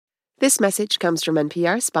This message comes from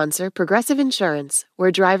NPR sponsor Progressive Insurance, where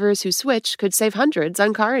drivers who switch could save hundreds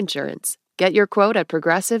on car insurance. Get your quote at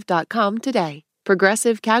Progressive.com today.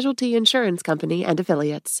 Progressive Casualty Insurance Company and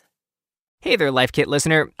Affiliates. Hey there, Life Kit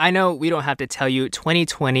listener. I know we don't have to tell you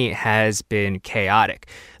 2020 has been chaotic.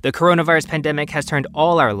 The coronavirus pandemic has turned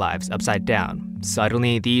all our lives upside down.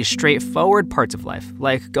 Suddenly, the straightforward parts of life,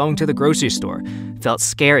 like going to the grocery store, felt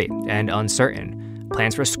scary and uncertain.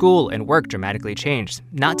 Plans for school and work dramatically changed,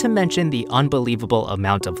 not to mention the unbelievable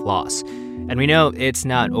amount of loss. And we know it's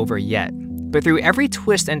not over yet. But through every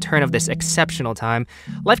twist and turn of this exceptional time,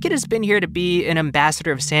 Life Kit has been here to be an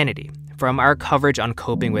ambassador of sanity. From our coverage on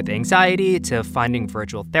coping with anxiety to finding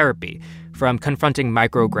virtual therapy, from confronting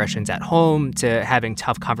microaggressions at home to having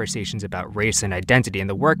tough conversations about race and identity in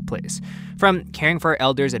the workplace, from caring for our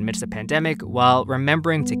elders amidst the pandemic while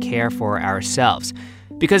remembering to care for ourselves.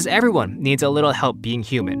 Because everyone needs a little help being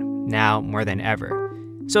human, now more than ever.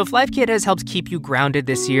 So if Life Kit has helped keep you grounded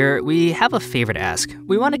this year, we have a favor to ask.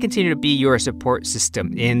 We want to continue to be your support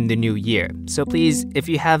system in the new year. So please, if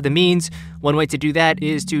you have the means, one way to do that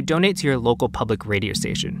is to donate to your local public radio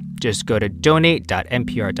station. Just go to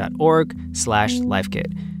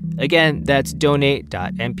donate.npr.org/lifekit. Again, that's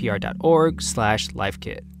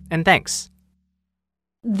donate.npr.org/lifekit. And thanks.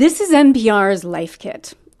 This is NPR's Life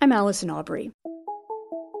Kit. I'm Allison Aubrey.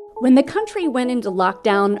 When the country went into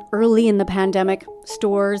lockdown early in the pandemic,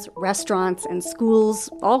 stores, restaurants, and schools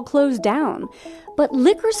all closed down. But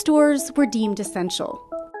liquor stores were deemed essential.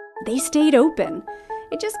 They stayed open.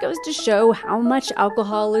 It just goes to show how much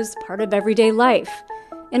alcohol is part of everyday life.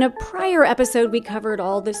 In a prior episode, we covered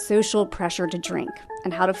all the social pressure to drink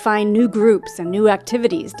and how to find new groups and new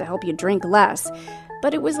activities to help you drink less.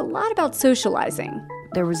 But it was a lot about socializing.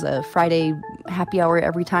 There was a Friday happy hour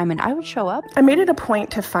every time, and I would show up. I made it a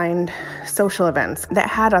point to find social events that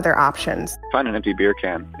had other options. Find an empty beer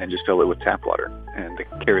can and just fill it with tap water and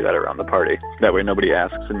carry that around the party. That way nobody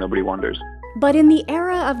asks and nobody wonders. But in the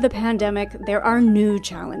era of the pandemic, there are new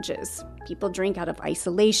challenges. People drink out of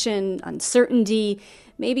isolation, uncertainty,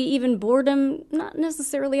 maybe even boredom, not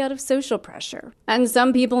necessarily out of social pressure. And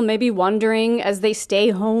some people may be wondering, as they stay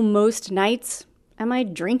home most nights, am I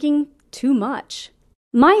drinking too much?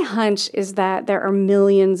 My hunch is that there are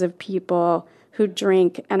millions of people who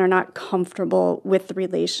drink and are not comfortable with the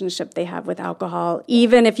relationship they have with alcohol,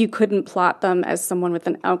 even if you couldn't plot them as someone with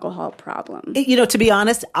an alcohol problem. You know, to be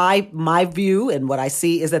honest, my view and what I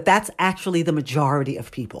see is that that's actually the majority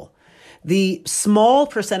of people. The small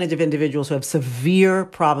percentage of individuals who have severe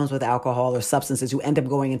problems with alcohol or substances who end up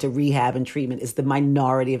going into rehab and treatment is the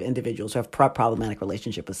minority of individuals who have problematic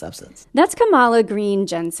relationship with substance. That's Kamala Green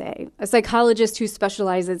Jensei, a psychologist who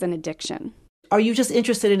specializes in addiction. Are you just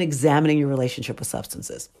interested in examining your relationship with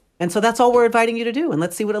substances? And so that's all we're inviting you to do, and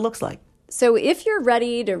let's see what it looks like. So if you're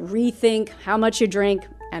ready to rethink how much you drink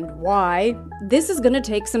and why, this is going to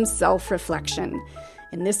take some self-reflection.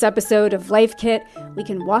 In this episode of Life Kit, we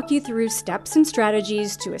can walk you through steps and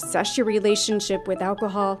strategies to assess your relationship with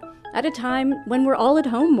alcohol at a time when we're all at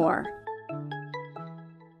home more.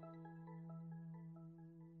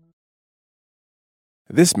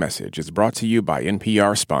 This message is brought to you by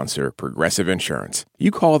NPR sponsor Progressive Insurance.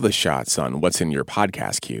 You call the shots on what's in your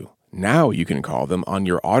podcast queue. Now you can call them on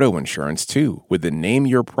your auto insurance too with the Name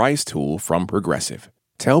Your Price tool from Progressive.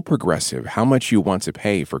 Tell Progressive how much you want to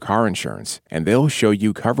pay for car insurance, and they'll show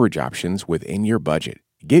you coverage options within your budget.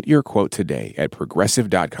 Get your quote today at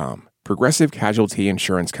Progressive.com. Progressive Casualty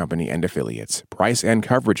Insurance Company and Affiliates. Price and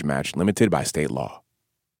coverage match limited by state law.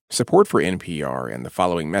 Support for NPR and the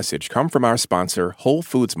following message come from our sponsor, Whole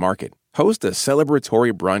Foods Market. Host a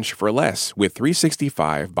celebratory brunch for less with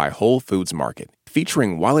 365 by Whole Foods Market,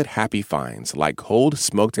 featuring wallet-happy finds like cold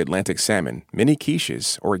smoked Atlantic salmon, mini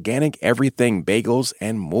quiches, organic everything bagels,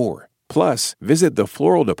 and more. Plus, visit the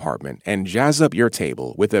floral department and jazz up your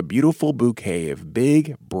table with a beautiful bouquet of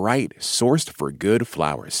big, bright, sourced-for-good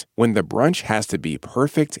flowers. When the brunch has to be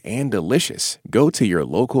perfect and delicious, go to your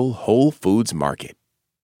local Whole Foods Market.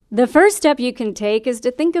 The first step you can take is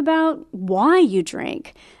to think about why you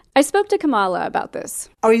drink. I spoke to Kamala about this.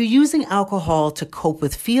 Are you using alcohol to cope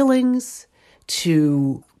with feelings,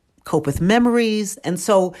 to cope with memories? And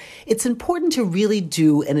so it's important to really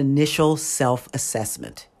do an initial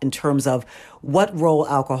self-assessment in terms of what role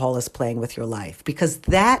alcohol is playing with your life, because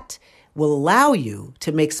that will allow you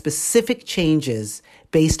to make specific changes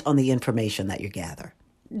based on the information that you gather.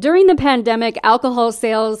 During the pandemic, alcohol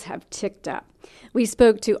sales have ticked up. We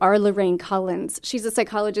spoke to R. Lorraine Collins. She's a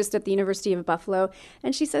psychologist at the University of Buffalo,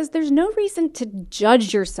 and she says there's no reason to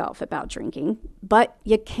judge yourself about drinking, but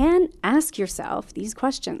you can ask yourself these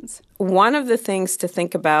questions. One of the things to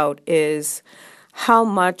think about is how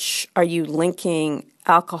much are you linking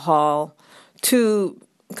alcohol to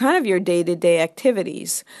kind of your day-to-day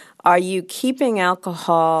activities? Are you keeping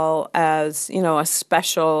alcohol as, a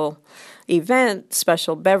special event,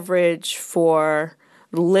 special beverage for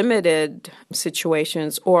limited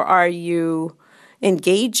situations, or are you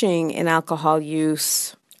engaging in alcohol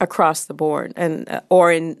use across the board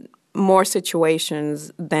or in more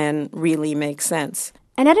situations than really make sense?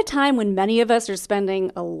 And at a time when many of us are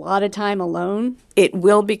spending a lot of time alone, it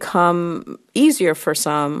will become easier for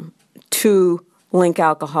some to link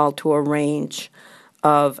alcohol to a range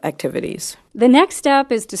of activities. The next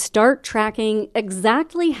step is to start tracking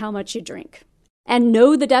exactly how much you drink and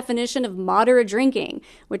know the definition of moderate drinking,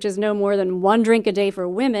 which is no more than 1 drink a day for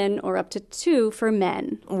women or up to 2 for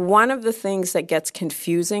men. One of the things that gets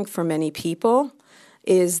confusing for many people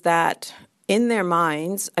is that in their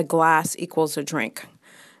minds, a glass equals a drink.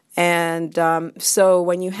 And so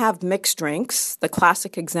when you have mixed drinks, the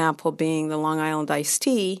classic example being the Long Island iced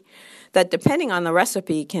tea, that depending on the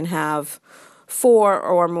recipe can have 4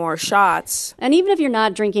 or more shots. And even if you're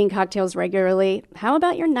not drinking cocktails regularly, how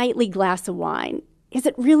about your nightly glass of wine? Is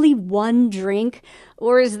it really 1 drink?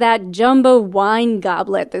 Or is that jumbo wine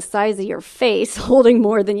goblet the size of your face holding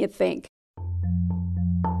more than you think?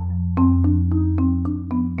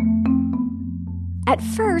 At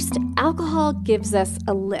first, alcohol gives us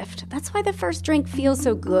a lift. That's why the first drink feels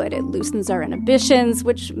so good. It loosens our inhibitions,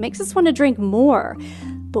 which makes us want to drink more.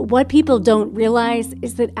 But what people don't realize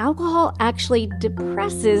is that alcohol actually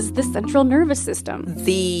depresses the central nervous system.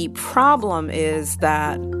 The problem is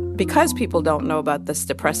that because people don't know about this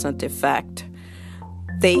depressant effect,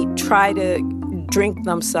 they try to drink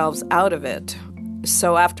themselves out of it.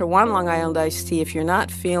 So after 1 Long Island iced tea, if you're not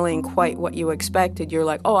feeling quite what you expected, you're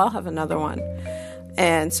like, oh, I'll have another one.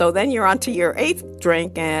 And so then you're on to your 8th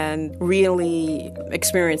drink and really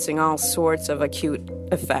experiencing all sorts of acute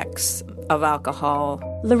effects of alcohol.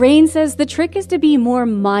 Lorraine says the trick is to be more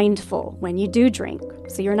mindful when you do drink,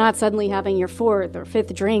 so you're not suddenly having your 4th or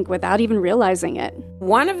 5th drink without even realizing it.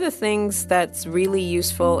 One of the things that's really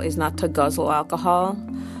useful is not to guzzle alcohol.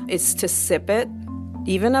 It's to sip it.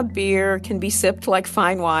 Even a beer can be sipped like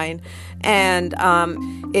fine wine, and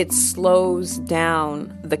it slows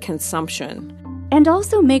down the consumption. And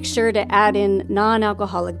also make sure to add in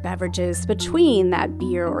non-alcoholic beverages between that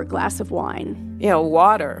beer or glass of wine.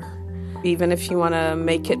 Water. Even if you want to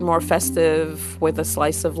make it more festive with a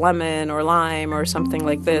slice of lemon or lime or something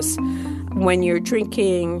like this, when you're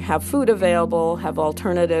drinking, have food available, have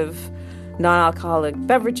alternative non-alcoholic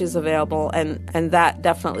beverages available, and that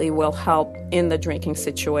definitely will help in the drinking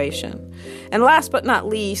situation. And last but not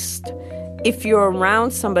least, if you're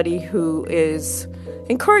around somebody who is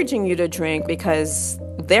encouraging you to drink because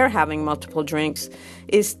they're having multiple drinks,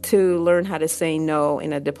 is to learn how to say no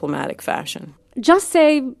in a diplomatic fashion. Just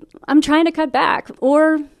say, I'm trying to cut back,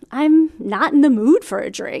 or I'm not in the mood for a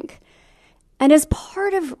drink. And as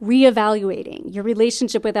part of reevaluating your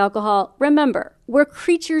relationship with alcohol, remember, we're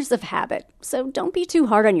creatures of habit, so don't be too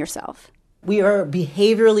hard on yourself. We are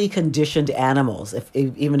behaviorally conditioned animals,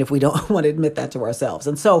 even if we don't want to admit that to ourselves.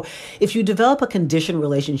 And so if you develop a conditioned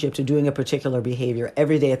relationship to doing a particular behavior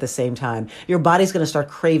every day at the same time, your body's going to start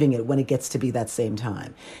craving it when it gets to be that same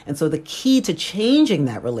time. And so the key to changing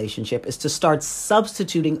that relationship is to start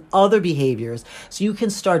substituting other behaviors so you can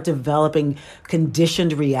start developing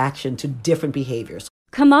conditioned reaction to different behaviors.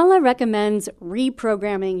 Kamala recommends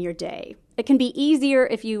reprogramming your day. It can be easier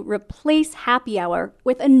if you replace happy hour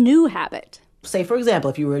with a new habit. Say, for example,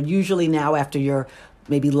 if you were usually now after your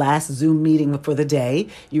maybe last Zoom meeting for the day,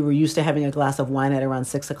 you were used to having a glass of wine at around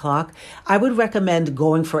 6 o'clock, I would recommend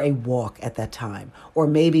going for a walk at that time, or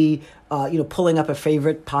maybe pulling up a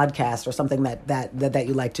favorite podcast or something that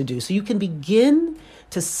you like to do. So you can begin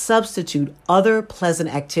to substitute other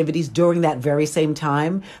pleasant activities during that very same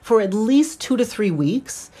time for at least 2 to 3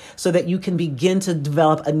 weeks so that you can begin to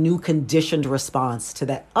develop a new conditioned response to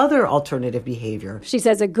that other alternative behavior. She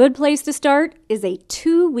says a good place to start is a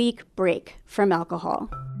 2-week break from alcohol.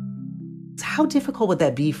 How difficult would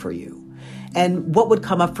that be for you? And what would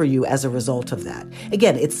come up for you as a result of that?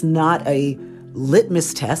 Again, it's not a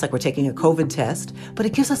litmus test, like we're taking a COVID test, but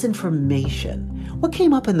it gives us information. What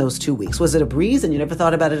came up in those 2 weeks? Was it a breeze and you never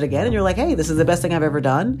thought about it again and you're like, hey, this is the best thing I've ever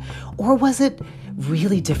done? Or was it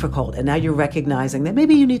really difficult and now you're recognizing that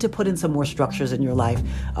maybe you need to put in some more structures in your life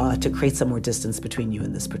to create some more distance between you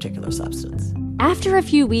and this particular substance? After a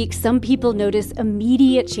few weeks, some people notice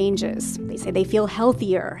immediate changes. They say they feel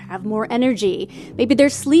healthier, have more energy, maybe they're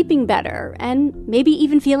sleeping better, and maybe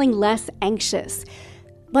even feeling less anxious.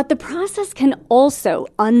 But the process can also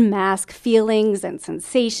unmask feelings and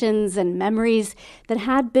sensations and memories that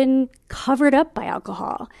had been covered up by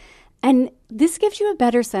alcohol. And this gives you a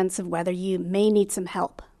better sense of whether you may need some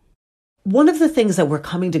help. One of the things that we're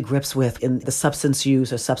coming to grips with in the substance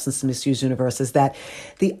use or substance misuse universe is that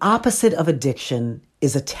the opposite of addiction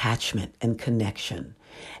is attachment and connection.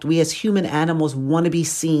 We as human animals want to be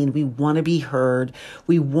seen. We want to be heard.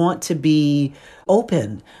 We want to be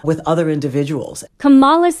open with other individuals.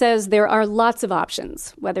 Kamala says there are lots of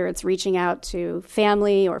options, whether it's reaching out to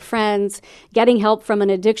family or friends, getting help from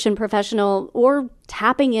an addiction professional, or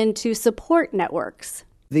tapping into support networks.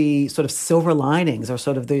 The sort of silver linings or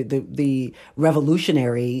sort of the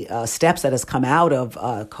revolutionary steps that has come out of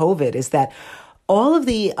COVID is that all of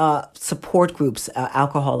the support groups,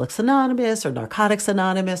 Alcoholics Anonymous or Narcotics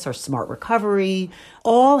Anonymous or Smart Recovery,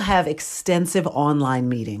 all have extensive online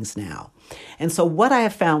meetings now. And so what I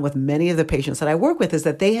have found with many of the patients that I work with is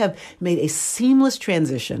that they have made a seamless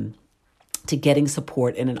transition to getting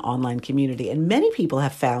support in an online community. And many people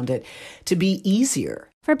have found it to be easier.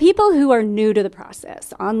 For people who are new to the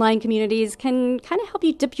process, online communities can kind of help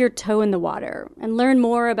you dip your toe in the water and learn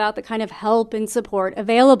more about the kind of help and support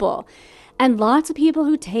available. And lots of people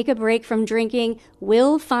who take a break from drinking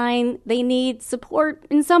will find they need support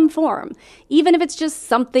in some form, even if it's just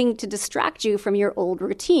something to distract you from your old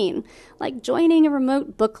routine, like joining a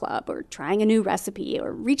remote book club or trying a new recipe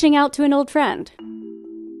or reaching out to an old friend.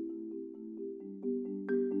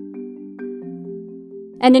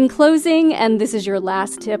 And in closing, and this is your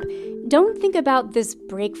last tip, don't think about this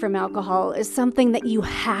break from alcohol as something that you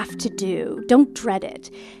have to do. Don't dread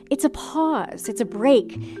it. It's a pause. It's a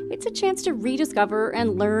break. It's a chance to rediscover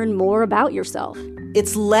and learn more about yourself.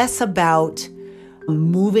 It's less about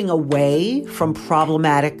moving away from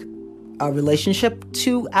problematic relationship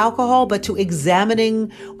to alcohol, but to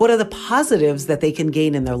examining what are the positives that they can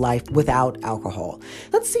gain in their life without alcohol.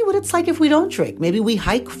 Let's see what it's like if we don't drink. Maybe we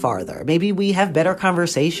hike farther. Maybe we have better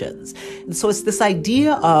conversations. And so it's this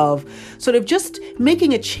idea of sort of just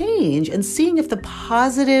making a change and seeing if the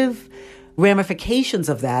positive ramifications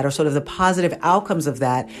of that, or sort of the positive outcomes of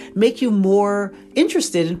that, make you more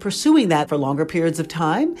interested in pursuing that for longer periods of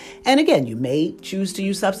time. And again, you may choose to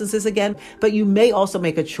use substances again, but you may also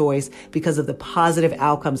make a choice because of the positive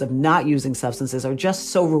outcomes of not using substances are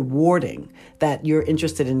just so rewarding that you're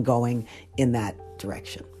interested in going in that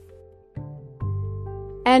direction.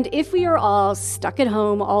 And if we are all stuck at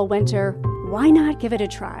home all winter, why not give it a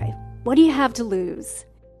try? What do you have to lose?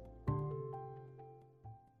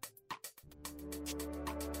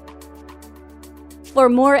 For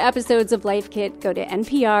more episodes of Life Kit, go to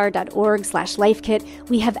npr.org/lifekit.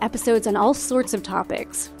 We have episodes on all sorts of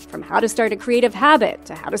topics, from how to start a creative habit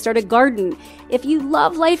to how to start a garden. If you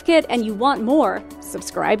love Life Kit and you want more,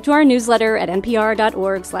 subscribe to our newsletter at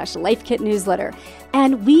npr.org/lifekitnewsletter.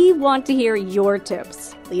 And we want to hear your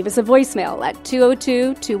tips. Leave us a voicemail at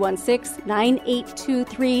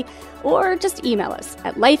 202-216-9823 or just email us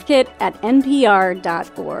at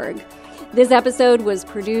lifekit@npr.org. This episode was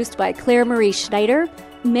produced by Claire Marie Schneider.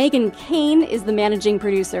 Megan Kane is the managing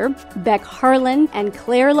producer. Beck Harlan and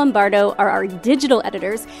Claire Lombardo are our digital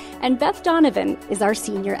editors. And Beth Donovan is our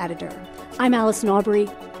senior editor. I'm Allison Aubrey.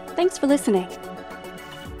 Thanks for listening.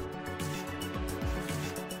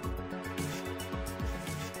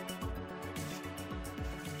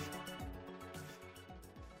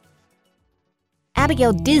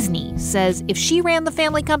 Abigail Disney says if she ran the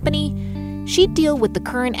family company, she'd deal with the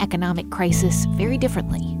current economic crisis very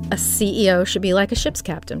differently. A CEO should be like a ship's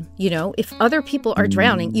captain. You know, if other people are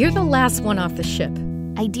drowning, you're the last one off the ship.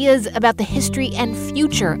 Ideas about the history and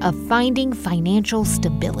future of finding financial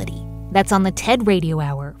stability. That's on the TED Radio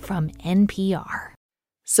Hour from NPR.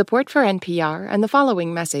 Support for NPR and the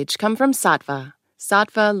following message come from Saatva.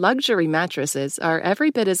 Saatva luxury mattresses are every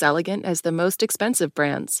bit as elegant as the most expensive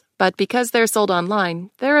brands, but because they're sold online,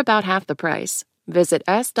 they're about half the price. Visit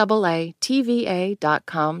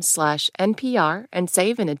SAATVA.com/NPR and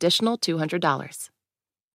save an additional $200.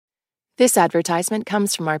 This advertisement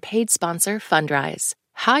comes from our paid sponsor, Fundrise.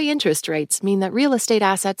 High interest rates mean that real estate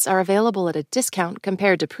assets are available at a discount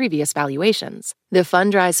compared to previous valuations. The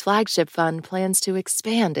Fundrise Flagship Fund plans to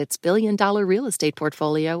expand its billion-dollar real estate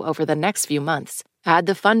portfolio over the next few months. Add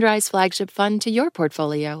the Fundrise Flagship Fund to your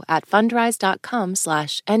portfolio at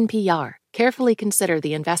fundrise.com/NPR. Carefully consider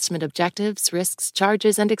the investment objectives, risks,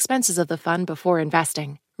 charges, and expenses of the fund before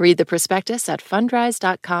investing. Read the prospectus at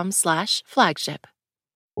fundrise.com/flagship.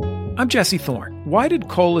 I'm Jesse Thorne. Why did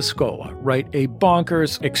Cola Scola write a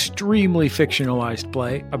bonkers, extremely fictionalized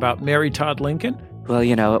play about Mary Todd Lincoln? Well,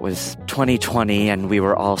 it was 2020 and we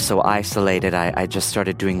were all so isolated. I just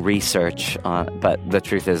started doing research, but the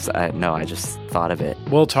truth is, I just thought of it.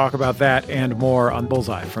 We'll talk about that and more on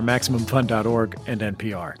Bullseye from MaximumFun.org and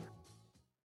NPR.